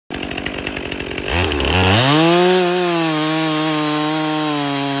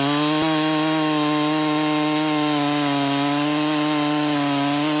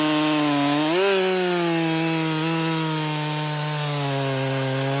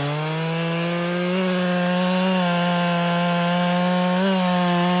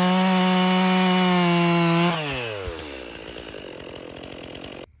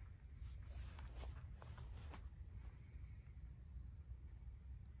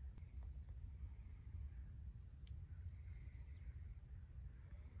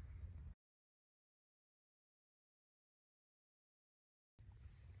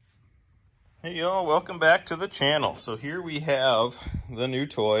Hey y'all, welcome back to the channel. So here we have the new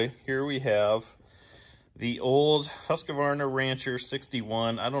toy. Here we have the old Husqvarna Rancher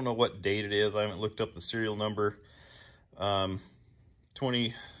 61. I don't know what date it is. I haven't looked up the serial number.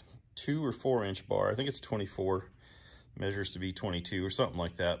 22 or 4-inch bar. I think it's 24. Measures to be 22 or something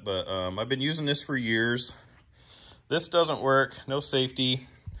like that. But I've been using this for years. This doesn't work. No safety.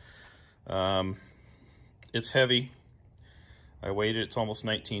 It's heavy. I weighed it, it's almost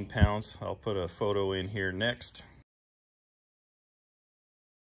 19 pounds. I'll put a photo in here next.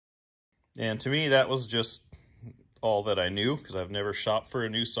 And to me, that was just all that I knew, because I've never shopped for a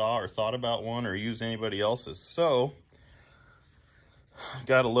new saw or thought about one or used anybody else's. So,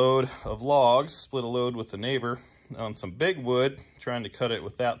 got a load of logs, split a load with the neighbor on some big wood, trying to cut it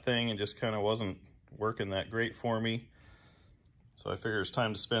with that thing, and just kind of wasn't working that great for me. So I figured it's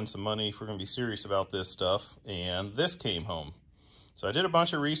time to spend some money if we're going to be serious about this stuff. And this came home. So I did a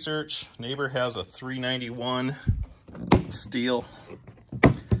bunch of research. Neighbor has a 391 Stihl,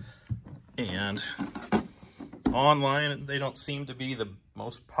 and online they don't seem to be the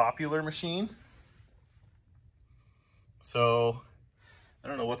most popular machine. So I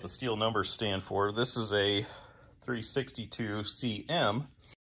don't know what the Stihl numbers stand for. This is a 362 CM.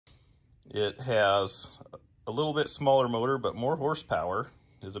 It has a little bit smaller motor, but more horsepower.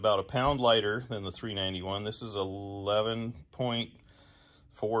 Is about a pound lighter than the 391. This is 11.4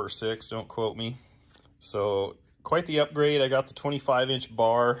 or 6, don't quote me. So quite the upgrade. I got the 25-inch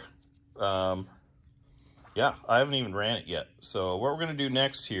bar. Yeah, I haven't even ran it yet. So what we're gonna do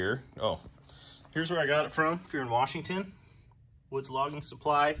next here, here's where I got it from. If you're in Washington, Woods Logging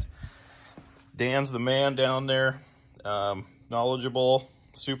Supply. Dan's the man down there. Knowledgeable,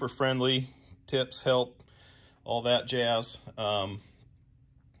 super friendly, tips, help, all that jazz.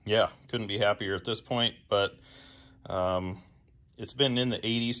 Yeah, couldn't be happier at this point, but it's been in the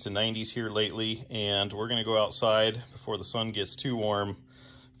 80s to 90s here lately, and we're gonna go outside before the sun gets too warm,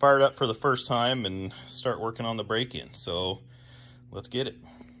 fire it up for the first time, and start working on the break-in. So let's get it.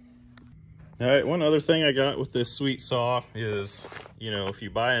 All right, one other thing I got with this sweet saw is, if you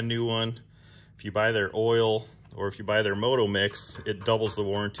buy a new one, if you buy their oil, or if you buy their Moto Mix, it doubles the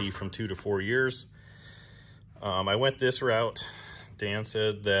warranty from 2 to 4 years. I went this route. Dan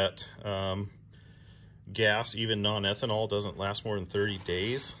said that gas, even non-ethanol, doesn't last more than 30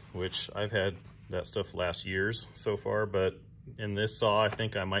 days, which I've had that stuff last years so far, but in this saw, I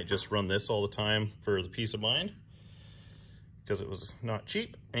think I might just run this all the time for the peace of mind, because it was not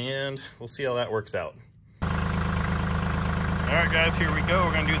cheap, and we'll see how that works out. All right, guys, here we go.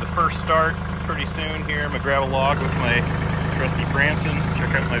 We're gonna do the first start pretty soon here. I'm gonna grab a log with my trusty Branson.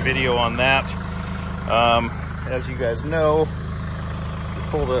 Check out my video on that. As you guys know, you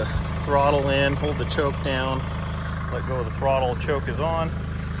pull the throttle in, hold the choke down, let go of the throttle, choke is on,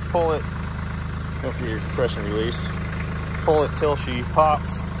 pull it, don't forget your compression release, pull it till she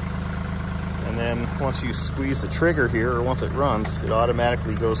pops, and then once you squeeze the trigger here, or once it runs, it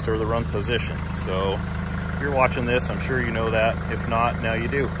automatically goes to the run position. So if you're watching this, I'm sure you know that. If not, now you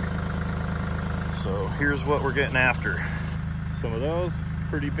do. So here's what we're getting after. Some of those,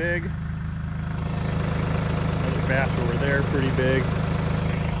 pretty big. Another batch over there, pretty big.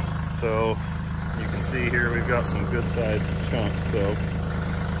 So you can see here we've got some good sized chunks. So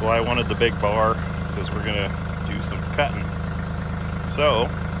that's why I wanted the big bar, because we're gonna do some cutting. So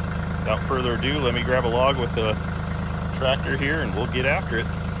without further ado, let me grab a log with the tractor here and we'll get after it.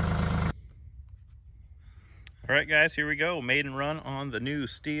 All right, guys, here we go. Maiden run on the new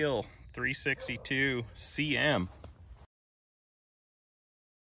Stihl 362 CM.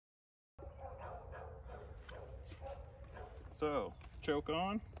 So choke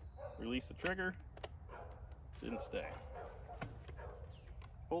on, release the trigger, didn't stay.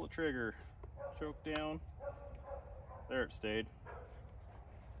 Pull the trigger, choke down, there it stayed.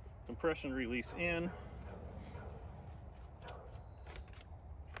 Compression release in.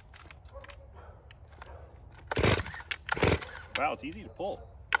 Wow, it's easy to pull.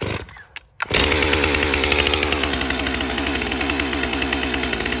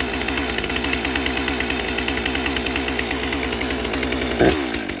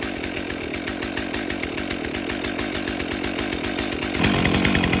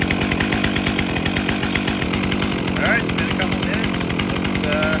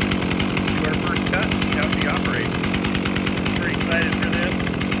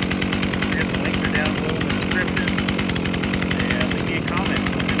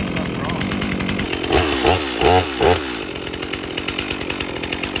 Comment.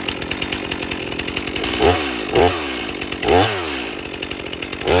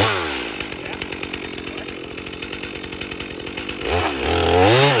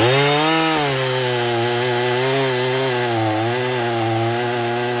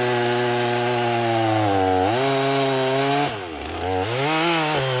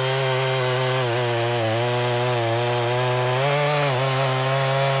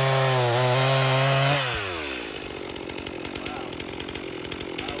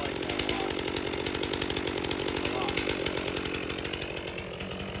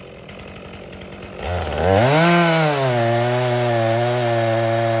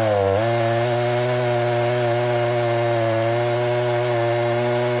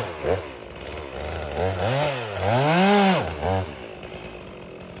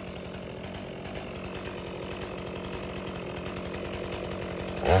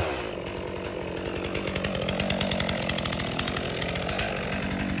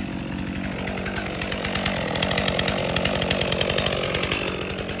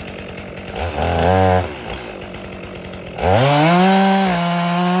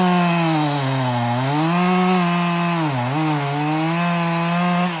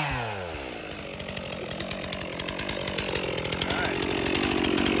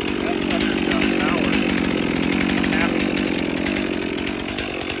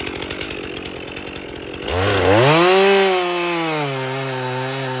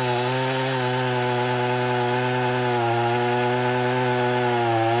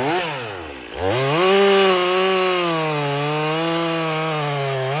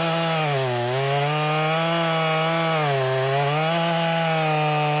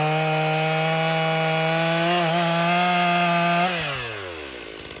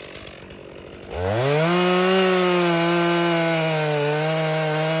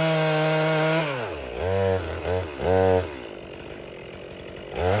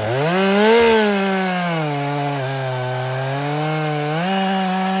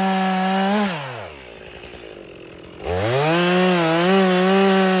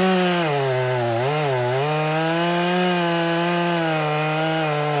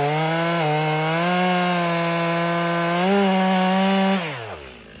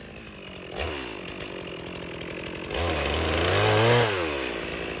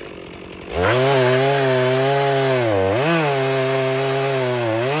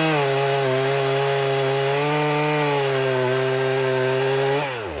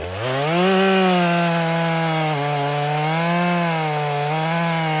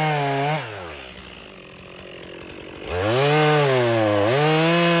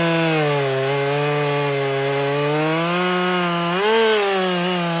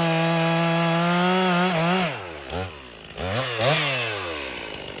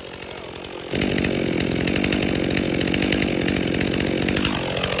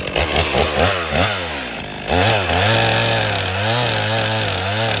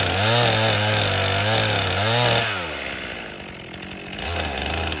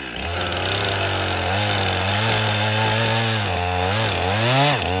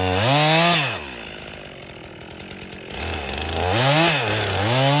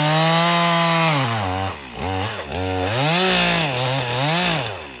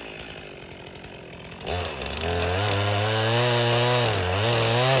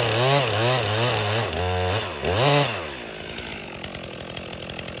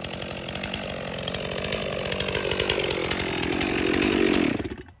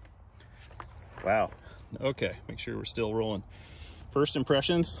 Wow. Okay, make sure we're still rolling. First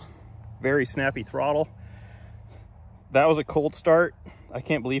impressions, very snappy throttle. That was a cold start. I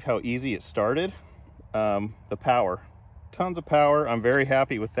can't believe how easy it started. The power, tons of power. I'm very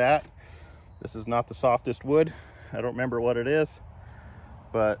happy with that. This is not the softest wood. I don't remember what it is,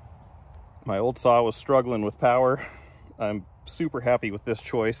 but my old saw was struggling with power. I'm super happy with this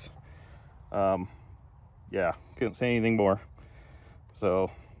choice. Yeah, couldn't say anything more.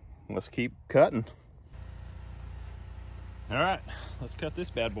 So let's keep cutting. All right, let's cut this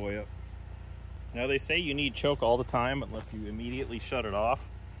bad boy up. Now they say you need choke all the time unless you immediately shut it off.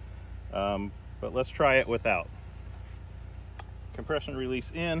 But let's try it without. Compression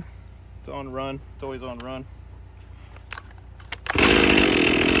release in, it's on run, it's always on run.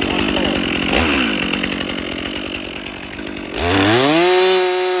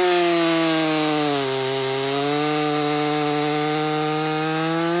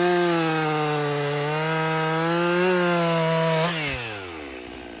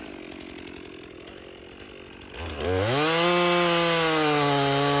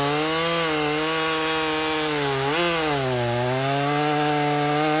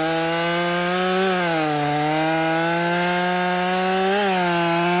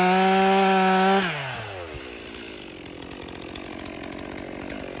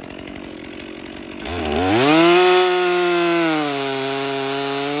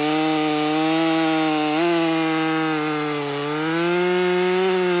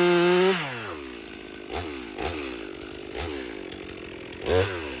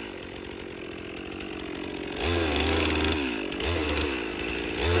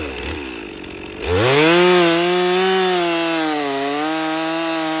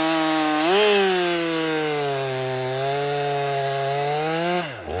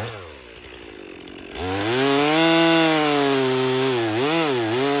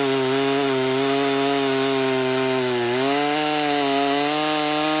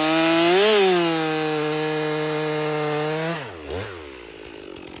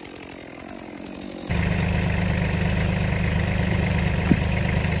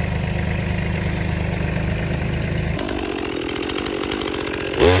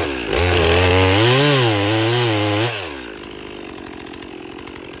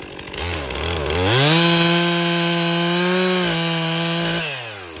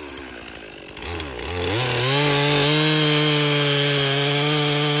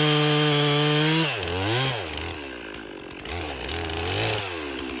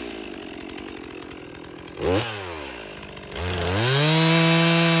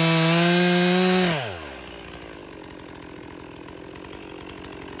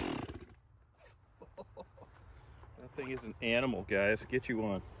 That thing is an animal, guys. Get you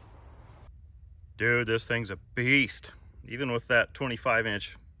one. Dude, this thing's a beast. Even with that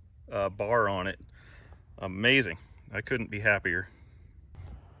 25-inch bar on it. Amazing. I couldn't be happier.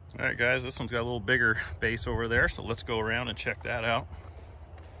 All right, guys, this one's got a little bigger base over there, so let's go around and check that out.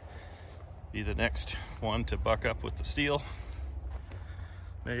 Be the next one to buck up with the Stihl.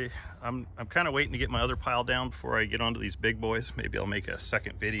 I'm kind of waiting to get my other pile down before I get onto these big boys. Maybe I'll make a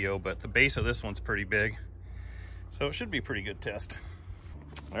second video, but the base of this one's pretty big, so it should be a pretty good test.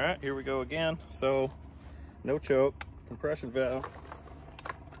 All right, here we go again. So no choke, compression valve.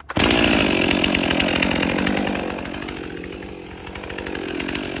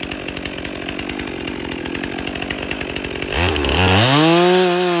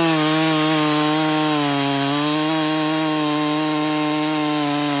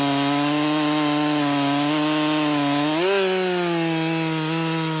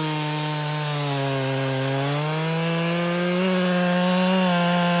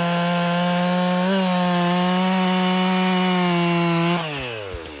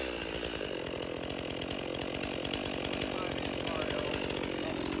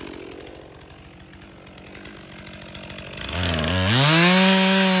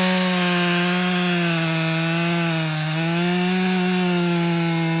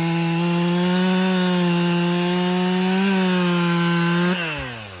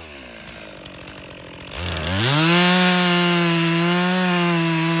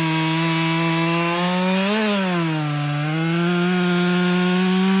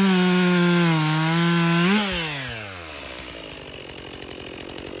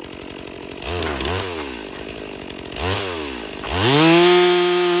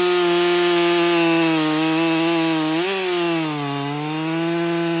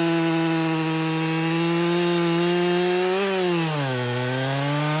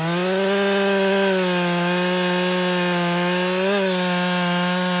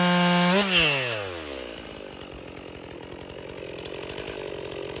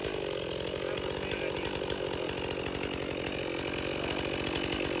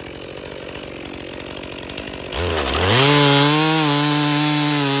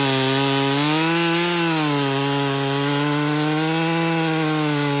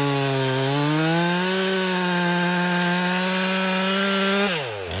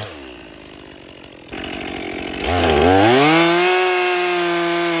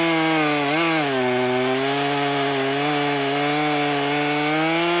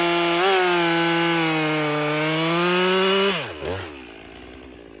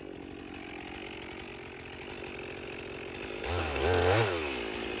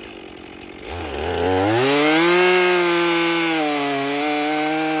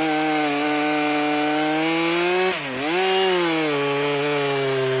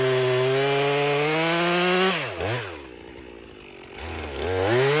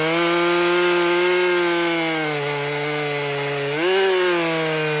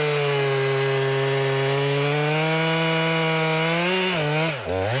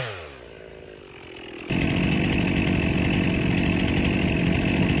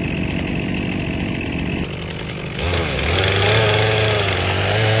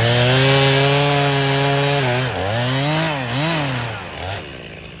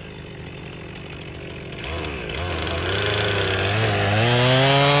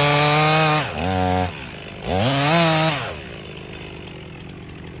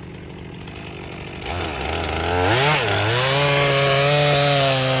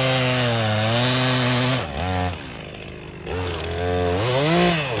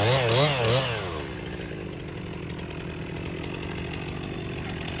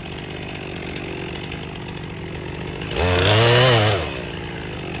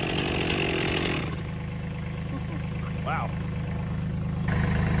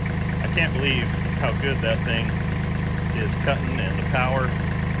 Can't believe how good that thing is cutting, and the power.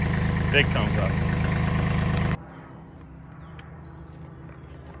 Big thumbs up.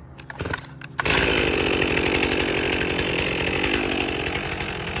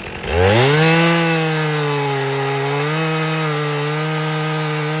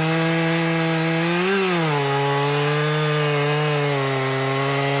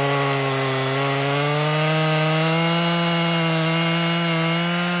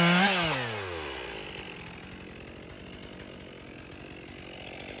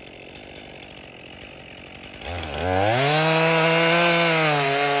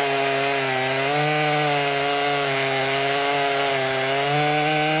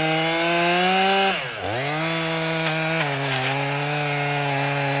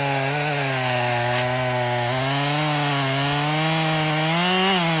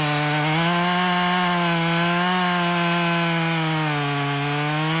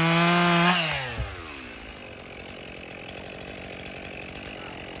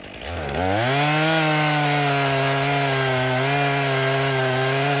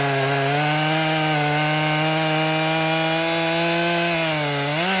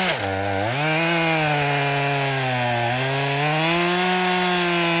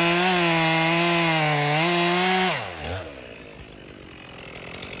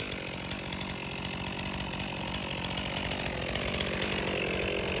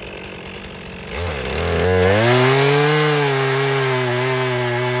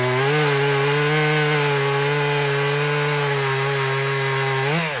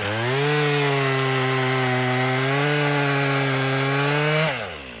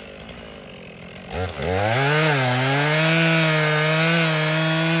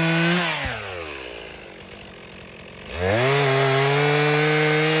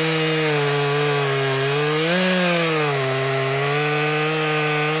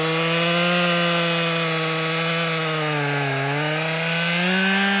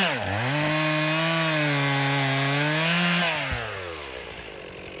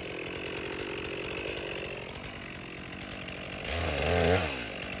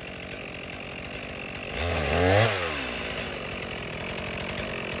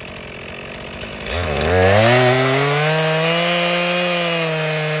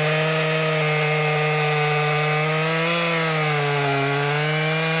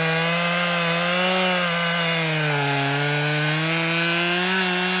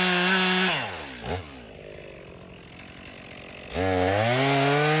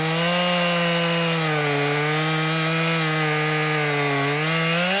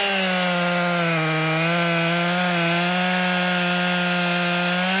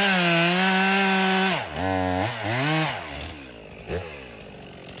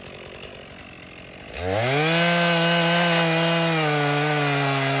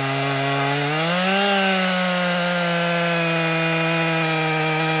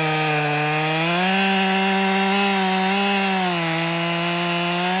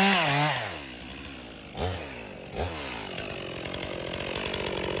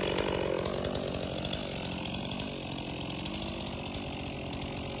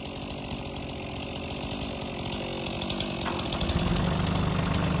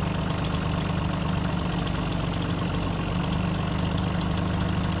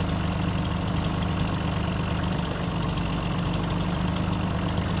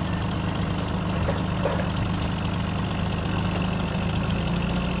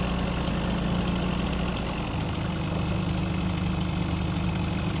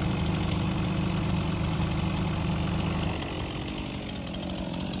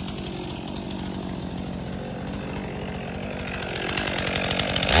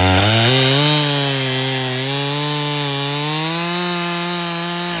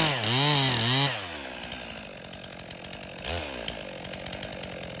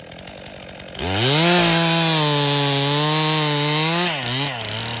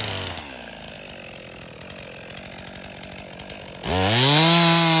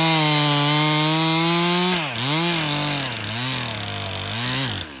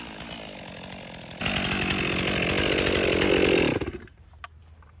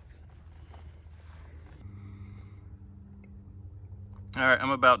 All right,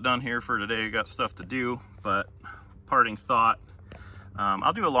 I'm about done here for today. Got stuff to do, but parting thought.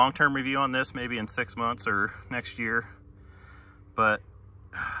 I'll do a long-term review on this maybe in 6 months or next year, but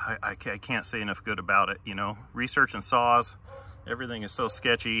I can't say enough good about it. You know, researching saws, everything is so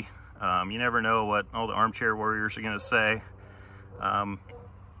sketchy. You never know what all the armchair warriors are going to say.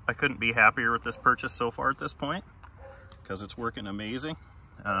 I couldn't be happier with this purchase so far at this point because it's working amazing.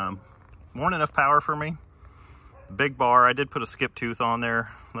 More than enough power for me. Big bar. I did put a skip tooth on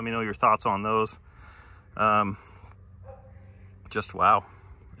there. Let me know your thoughts on those. Just wow.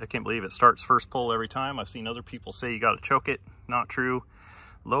 I can't believe it starts first pull every time. I've seen other people say you got to choke it. Not true.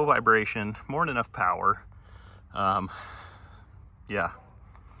 Low vibration, more than enough power. Yeah,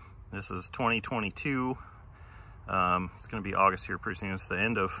 this is 2022. It's going to be August here pretty soon. It's the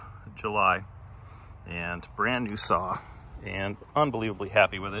end of July, and brand new saw, and unbelievably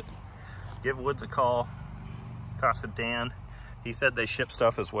happy with it. Give Woods a call. Talk to Dan. He said they ship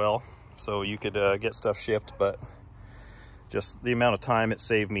stuff as well, so you could get stuff shipped, but just the amount of time it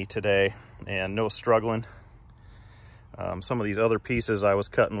saved me today, and no struggling. Some of these other pieces I was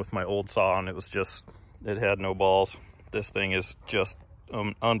cutting with my old saw, and it had no balls. This thing is just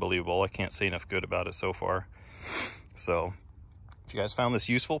unbelievable. I can't say enough good about it so far. So if you guys found this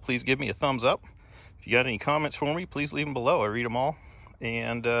useful, please give me a thumbs up. If you got any comments for me, please leave them below. I read them all.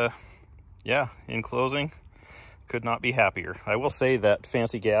 And yeah, in closing, could not be happier. I will say that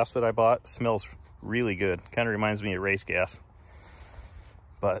fancy gas that I bought smells really good. Kind of reminds me of race gas.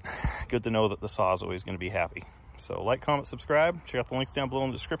 But good to know that the saw is always going to be happy. So like, comment, subscribe. Check out the links down below in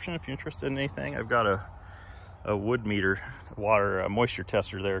the description if you're interested in anything. I've got a wood meter, a moisture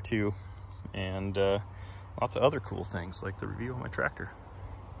tester there too. And lots of other cool things like the review of my tractor.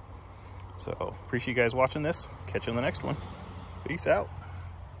 So appreciate you guys watching this. Catch you on the next one. Peace out.